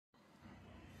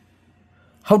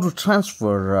how to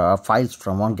transfer files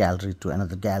from one gallery to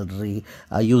another gallery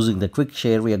using the quick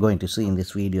share we are going to see in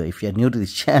this video. If you are new to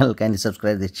this channel, kindly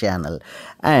subscribe this channel.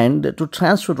 And to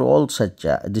transfer all such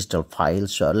digital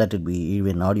files, let it be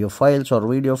even audio files or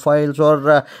video files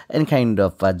or any kind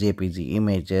of JPG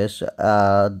images,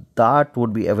 that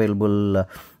would be available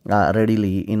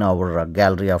readily in our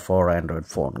gallery of our Android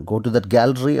phone. Go to that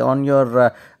gallery on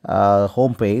your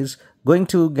home page. Going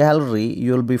to gallery,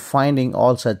 you'll be finding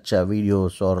all such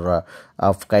videos or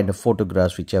of kind of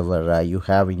photographs, whichever you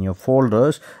have in your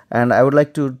folders. And I would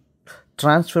like to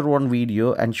transfer one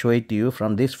video and show it to you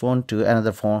from this phone to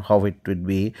another phone, how it would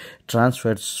be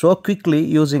transferred so quickly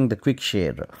using the quick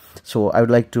share. So I would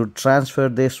like to transfer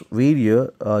this video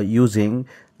using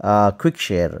quick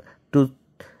share. To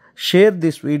share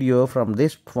this video from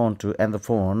this phone to another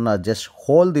phone, just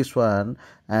hold this one,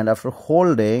 and after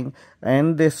holding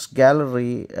in this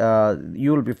gallery,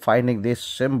 you will be finding this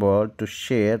symbol to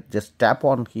share. Just tap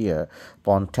on here.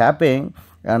 Upon tapping,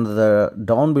 and the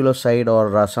down below side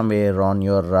or somewhere on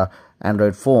your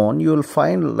Android phone, you will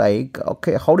find like,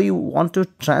 okay, how do you want to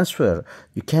transfer?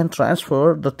 You can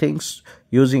transfer the things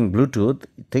using Bluetooth,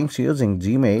 things using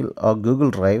Gmail or Google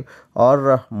Drive,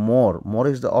 or more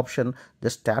is the option.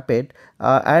 Just tap it,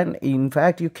 and in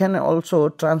fact you can also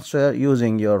transfer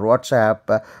using your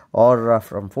WhatsApp or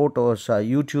from photos,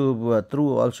 YouTube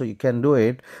through also you can do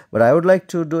it, but I would like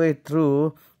to do it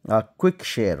through quick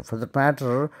share. For that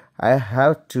matter, I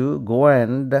have to go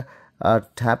and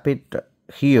tap it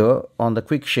here on the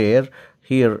quick share.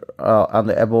 Here on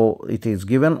the above it is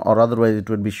given, or otherwise it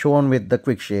would be shown with the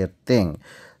quick share thing.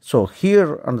 So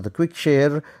here under the quick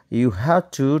share, you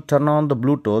have to turn on the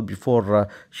Bluetooth before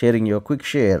sharing your quick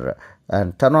share,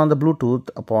 and turn on the Bluetooth.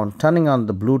 Upon turning on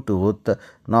the Bluetooth,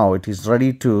 now it is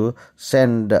ready to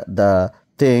send the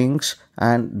things,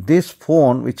 and this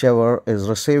phone whichever is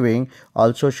receiving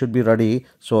also should be ready.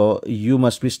 So you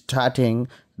must be starting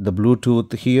the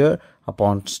Bluetooth here.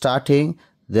 Upon starting,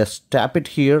 just tap it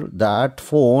here. That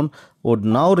phone would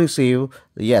now receive.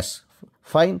 Yes,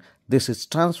 fine, this is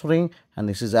transferring and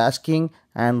this is asking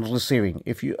and receiving.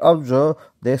 If you observe,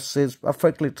 this is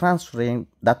perfectly transferring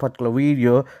that particular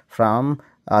video from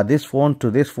this phone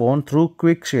to this phone through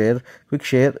quick share. Quick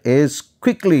share is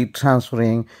quickly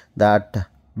transferring that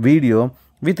video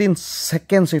within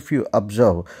seconds. If you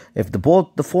observe, if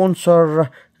both the phones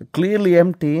are clearly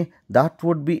empty, that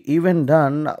would be even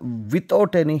done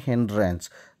without any hindrance.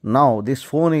 Now this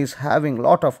phone is having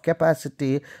lot of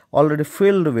capacity already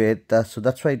filled with, so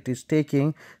that's why it is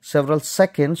taking several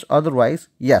seconds. Otherwise,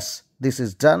 yes, this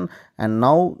is done, and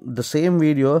now the same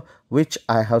video which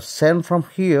I have sent from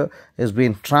here is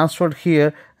being transferred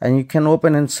here, and you can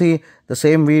open and see the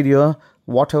same video.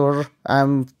 Whatever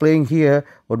I'm playing here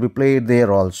would be played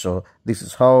there also. This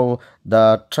is how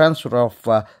the transfer of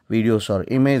videos or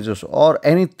images or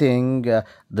anything,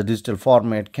 the digital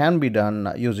format can be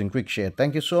done using quick share.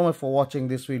 Thank you so much for watching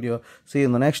this video. See you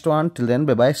in the next one. Till then,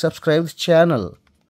 bye bye. Subscribe this channel.